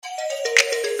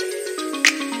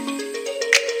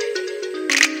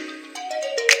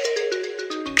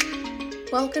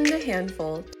Welcome to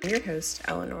Handful. I'm your host,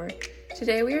 Eleanor.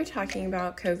 Today we are talking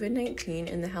about COVID-19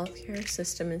 in the healthcare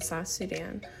system in South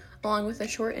Sudan, along with a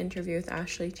short interview with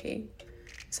Ashley Teague.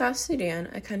 South Sudan,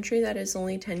 a country that is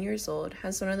only 10 years old,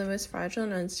 has one of the most fragile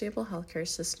and unstable healthcare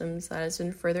systems that has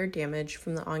been further damaged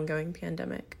from the ongoing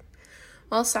pandemic.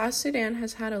 While South Sudan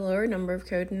has had a lower number of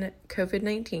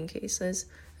COVID-19 cases,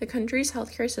 the country's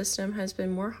healthcare system has been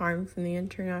more harmed from the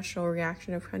international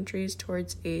reaction of countries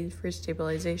towards aid for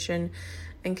stabilization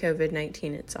and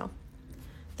COVID-19 itself.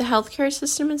 The healthcare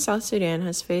system in South Sudan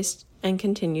has faced and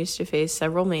continues to face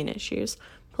several main issues: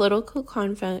 political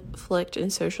conflict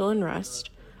and social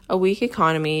unrest, a weak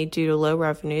economy due to low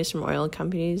revenues from oil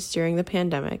companies during the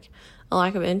pandemic, a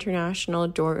lack of international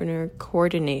donor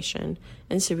coordination,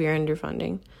 and severe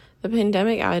underfunding. The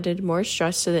pandemic added more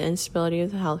stress to the instability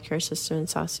of the healthcare system in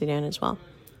South Sudan as well.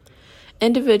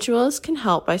 Individuals can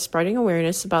help by spreading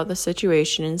awareness about the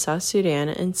situation in South Sudan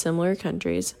and similar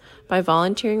countries, by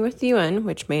volunteering with the UN,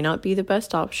 which may not be the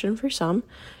best option for some,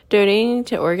 donating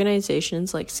to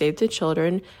organizations like Save the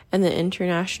Children and the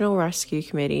International Rescue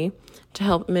Committee to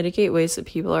help mitigate ways that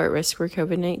people are at risk for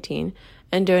COVID-19,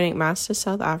 and donate masks to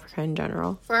South Africa in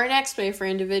general. For our next way for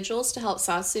individuals to help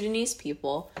South Sudanese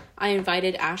people, I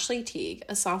invited Ashley Teague,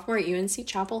 a sophomore at UNC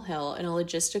Chapel Hill and a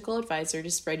logistical advisor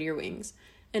to Spread Your Wings,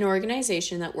 an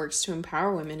organization that works to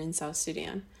empower women in South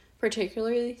Sudan,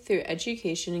 particularly through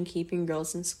education and keeping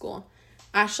girls in school.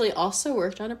 Ashley also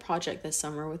worked on a project this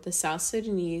summer with the South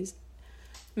Sudanese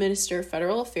Minister of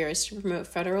Federal Affairs to promote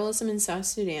federalism in South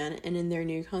Sudan and in their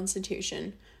new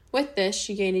constitution. With this,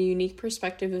 she gained a unique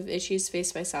perspective of issues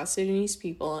faced by South Sudanese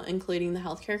people, including the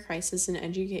healthcare crisis and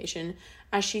education,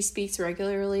 as she speaks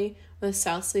regularly with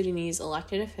South Sudanese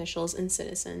elected officials and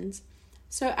citizens.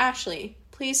 So, Ashley,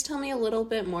 please tell me a little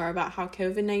bit more about how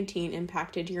COVID-19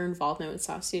 impacted your involvement with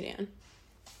South Sudan.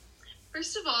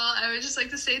 First of all, I would just like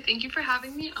to say thank you for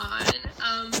having me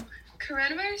on.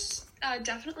 Coronavirus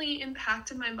definitely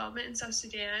impacted my involvement in South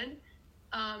Sudan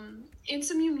in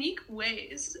some unique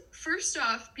ways. First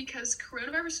off, because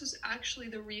coronavirus was actually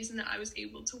the reason that I was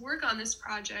able to work on this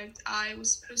project. I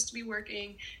was supposed to be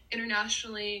working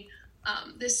internationally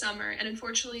this summer, and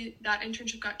unfortunately that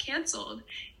internship got canceled.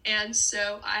 And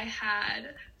so I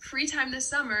had free time this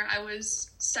summer. I was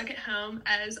stuck at home,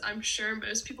 as I'm sure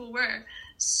most people were.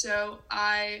 So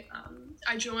I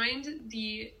joined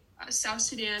the South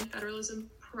Sudan Federalism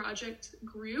Project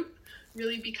group,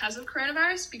 really because of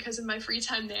coronavirus, because of my free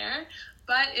time there.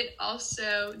 But it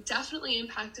also definitely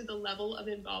impacted the level of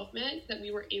involvement that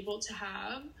we were able to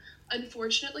have.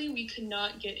 Unfortunately, we could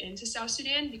not get into South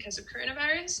Sudan because of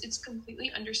coronavirus. It's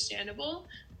completely understandable.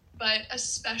 But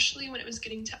especially when it was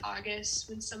getting to August,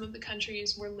 when some of the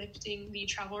countries were lifting the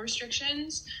travel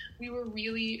restrictions, we were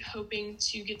really hoping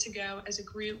to get to go as a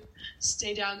group,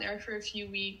 stay down there for a few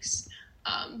weeks.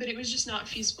 But it was just not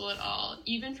feasible at all.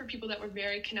 Even for people that were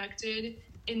very connected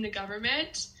in the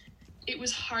government, it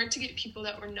was hard to get people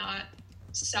that were not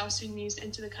South Sudanese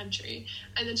into the country.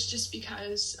 And that's just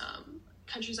because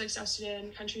countries like South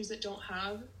Sudan, countries that don't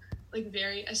have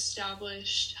very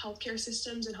established healthcare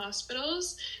systems and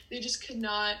hospitals, they just could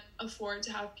not afford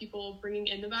to have people bringing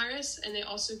in the virus, and they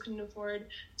also couldn't afford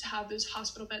to have those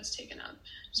hospital beds taken up,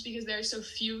 just because there are so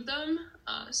few of them.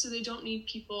 So they don't need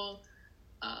people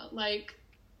like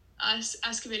us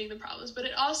excavating the problems. But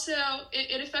it also,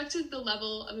 it affected the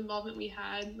level of involvement we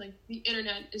had. The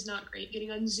internet is not great.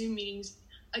 Getting on Zoom meetings,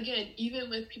 again, even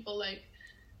with people like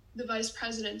the vice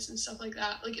presidents and stuff like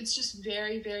that, it's just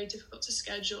very, very difficult to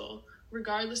schedule,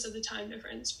 regardless of the time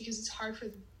difference, because it's hard for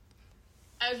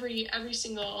every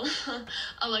single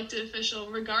elected official,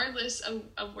 regardless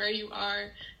of where you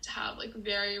are, to have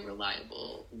very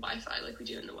reliable Wi-Fi like we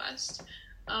do in the West.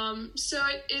 So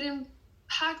it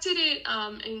impacted it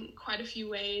in quite a few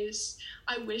ways.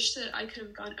 I wish that I could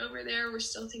have gone over there. We're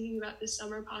still thinking about this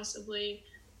summer possibly.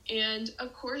 And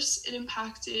of course it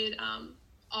impacted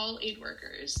all aid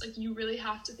workers. You really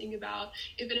have to think about,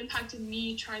 if it impacted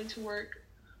me trying to work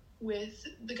with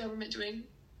the government doing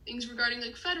things regarding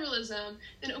federalism,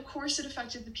 then of course it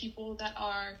affected the people that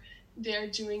are there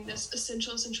doing this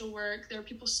essential work. There are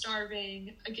people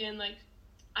starving. Again,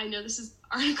 I know this is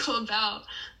an article about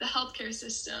the healthcare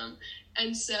system,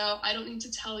 and so I don't need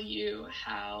to tell you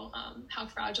how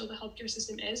fragile the healthcare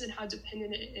system is and how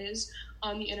dependent it is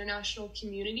on the international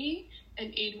community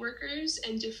and aid workers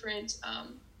and different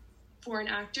foreign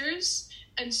actors.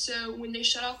 And so when they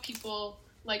shut off people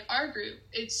like our group,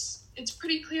 it's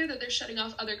pretty clear that they're shutting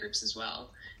off other groups as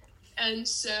well. And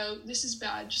so this is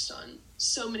bad just on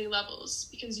so many levels,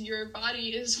 because your body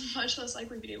is much less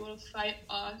likely to be able to fight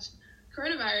off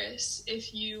coronavirus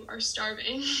if you are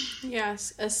starving.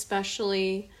 Yes,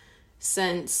 especially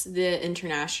since the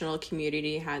international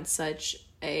community had such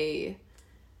a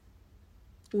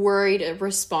worried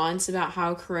response about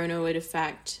how corona would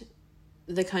affect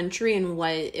the country and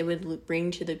what it would bring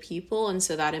to the people. And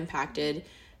so that impacted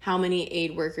how many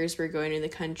aid workers were going to the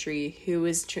country, who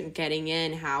was getting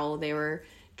in, how they were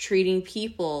treating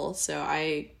people. So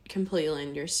I completely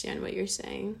understand what you're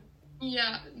saying.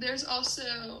 Yeah, there's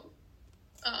also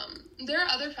there are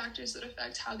other factors that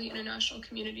affect how the international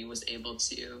community was able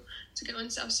to go in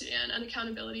South Sudan. An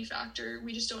accountability factor.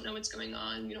 We just don't know what's going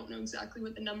on. We don't know exactly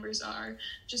what the numbers are,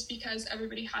 just because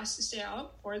everybody has to stay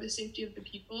out for the safety of the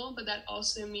people. But that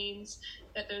also means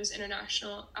that those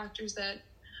international actors that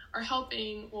are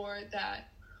helping or that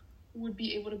would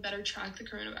be able to better track the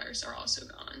coronavirus are also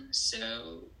gone.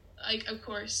 So, like, of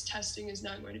course, testing is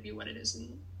not going to be what it is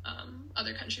in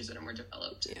other countries that are more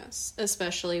developed. Yes,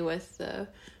 especially with the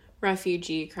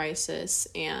refugee crisis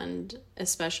and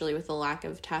especially with the lack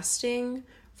of testing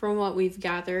from what we've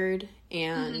gathered.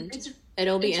 And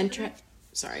it'll be interesting.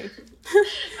 Sorry.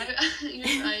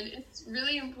 You're fine. It's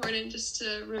really important just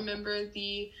to remember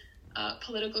the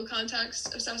political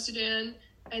context of South Sudan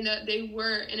and that they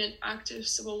were in an active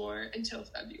civil war until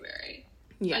February.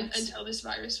 Yes. Until this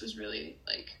virus was really,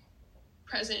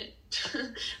 present.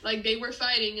 Like, they were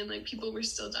fighting and, people were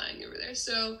still dying over there.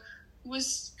 So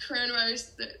was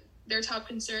coronavirus their top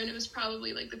concern? It was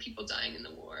probably, the people dying in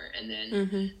the war. And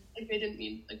then, they didn't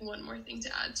need, one more thing to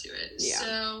add to it. Yeah.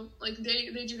 So,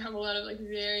 they do have a lot of,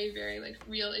 very, very,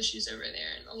 real issues over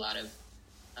there and a lot of,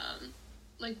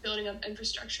 building up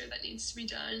infrastructure that needs to be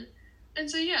done. And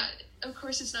so, yeah, of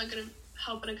course it's not going to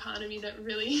help an economy that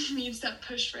really needs that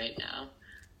push right now.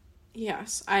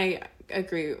 Yes, I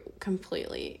agree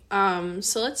completely.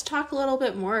 So let's talk a little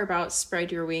bit more about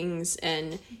Spread Your Wings.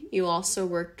 And you also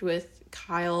worked with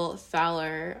Kyle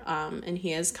Thaler, and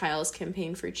he has Kyle's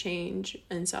Campaign for Change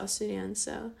in South Sudan.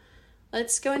 So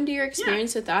let's go into your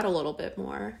experience with that a little bit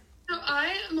more. So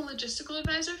I am a logistical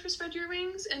advisor for Spread Your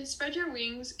Wings, and Spread Your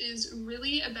Wings is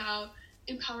really about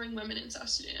empowering women in South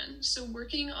Sudan. So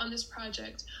working on this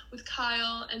project with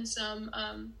Kyle and some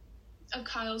of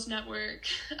Kyle's network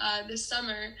this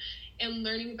summer and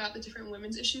learning about the different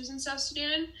women's issues in South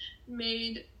Sudan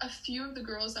made a few of the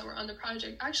girls that were on the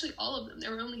project, actually all of them,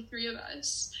 there were only 3 of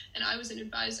us, and I was an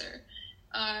advisor,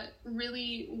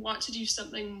 really want to do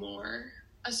something more,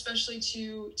 especially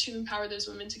to empower those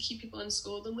women, to keep people in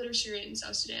school. The literacy rate in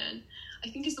South Sudan, I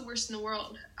think, is the worst in the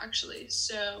world, actually.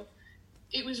 So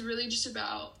it was really just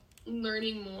about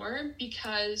learning more,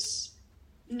 because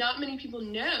not many people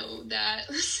know that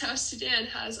South Sudan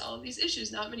has all of these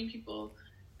issues. Not many people,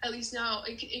 at least now,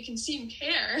 it can seem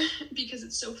care because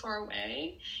it's so far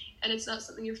away and it's not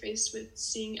something you're faced with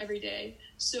seeing every day.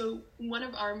 So one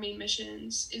of our main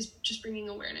missions is just bringing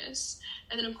awareness.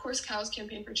 And then, of course, Kyle's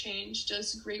Campaign for Change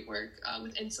does great work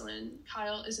with insulin.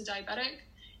 Kyle is a diabetic,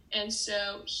 and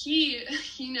so he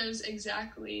knows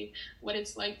exactly what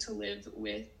it's like to live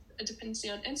with a dependency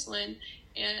on insulin.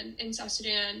 And in South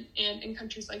Sudan and in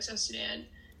countries like South Sudan,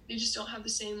 they just don't have the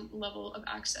same level of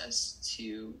access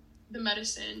to the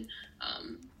medicine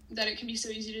that it can be so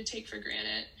easy to take for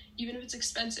granted. Even if it's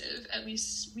expensive, at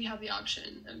least we have the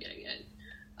option of getting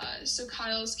it. So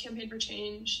Kyle's Campaign for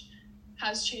Change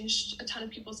has changed a ton of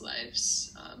people's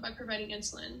lives by providing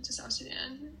insulin to South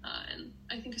Sudan, and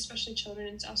I think especially children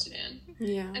in South Sudan.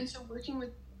 Yeah. And so working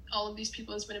with all of these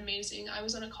people has been amazing. I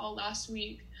was on a call last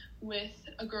week with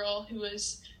a girl who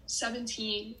was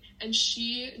 17, and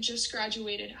she just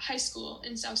graduated high school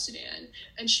in South Sudan,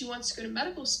 and she wants to go to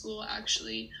medical school,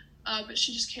 actually, but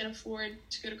she just can't afford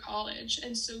to go to college.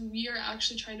 And so we are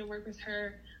actually trying to work with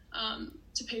her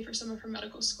to pay for some of her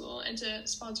medical school and to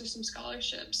sponsor some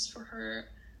scholarships for her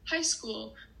high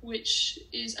school, which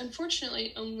is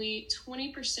unfortunately only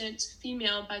 20%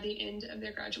 female by the end of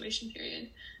their graduation period.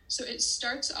 So it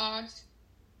starts off,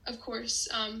 of course,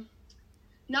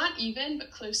 not even,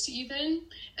 but close to even.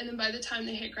 And then by the time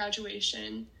they hit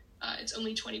graduation, it's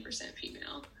only 20%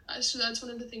 female. So that's one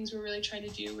of the things we're really trying to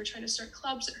do. We're trying to start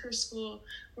clubs at her school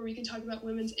where we can talk about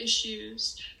women's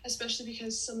issues, especially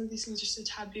because some of these things are so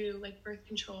taboo, like birth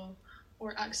control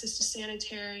or access to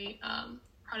sanitary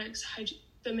products,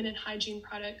 feminine hygiene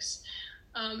products.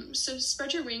 So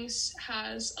Spread Your Wings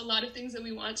has a lot of things that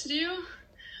we want to do.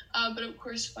 But of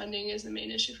course, funding is the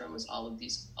main issue for almost all of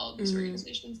these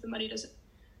organizations. The money doesn't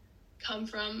come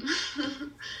from,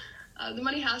 the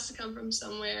money has to come from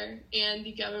somewhere, and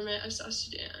the government of South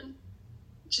Sudan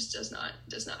just does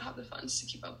not have the funds to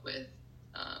keep up with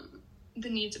the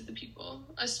needs of the people,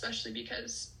 especially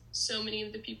because so many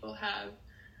of the people have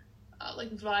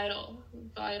like vital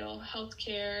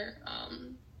healthcare,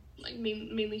 like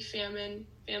mainly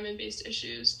famine-based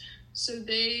issues. So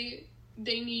they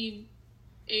need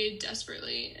aid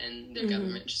desperately, and their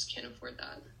government just can't afford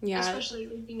that. Yeah, especially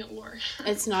being at war.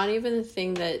 It's not even the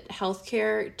thing that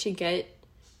healthcare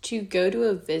to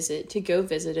go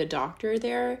visit a doctor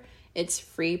there, it's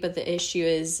free, but the issue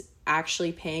is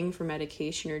actually paying for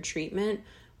medication or treatment,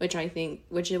 which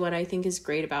is what I think is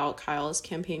great about Kyle's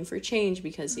campaign for change,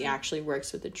 because he actually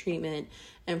works with the treatment,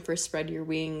 and for Spread Your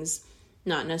Wings,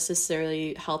 not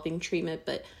necessarily helping treatment,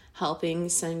 but helping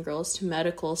send girls to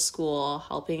medical school,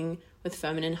 helping with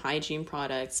feminine hygiene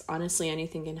products. Honestly,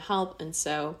 anything can help. And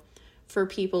so for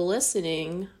people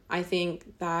listening, I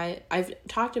think that I've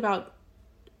talked about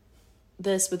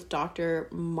this with Dr.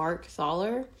 Mark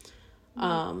Thaler,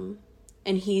 and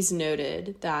he's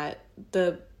noted that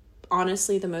the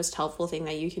most helpful thing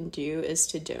that you can do is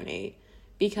to donate,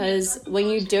 because when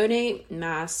you donate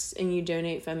masks and you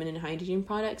donate feminine hygiene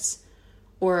products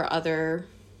or other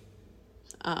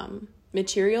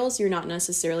materials, you're not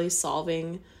necessarily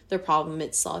solving the problem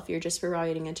itself. You're just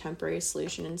providing a temporary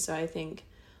solution. And so I think,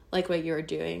 like what you're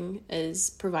doing, is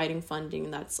providing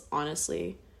funding. That's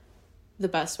honestly the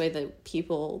best way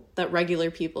that regular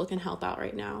people can help out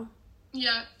right now.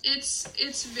 Yeah,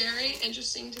 it's very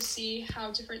interesting to see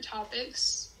how different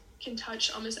topics can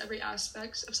touch almost every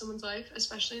aspect of someone's life,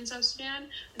 especially in South Sudan,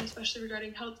 and especially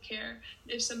regarding healthcare.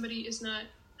 If somebody is not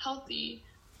healthy,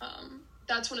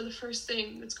 that's one of the first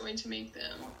things that's going to make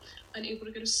them unable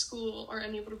to go to school, or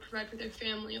unable to provide for their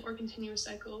family, or continue a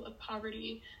cycle of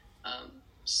poverty.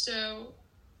 So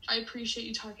I appreciate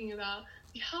you talking about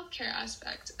the healthcare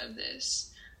aspect of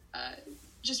this,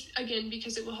 just again,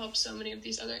 because it will help so many of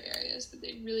these other areas that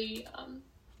they really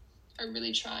are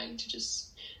really trying to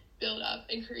just build up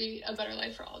and create a better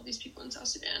life for all of these people in South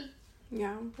Sudan.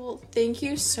 Yeah, well, thank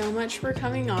you so much for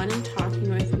coming on and talking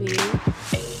with me.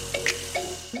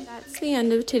 That's the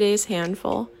end of today's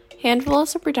Handful. Handful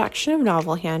is a production of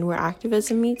Novel Hand, where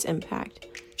activism meets impact.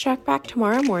 Check back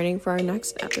tomorrow morning for our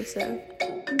next episode.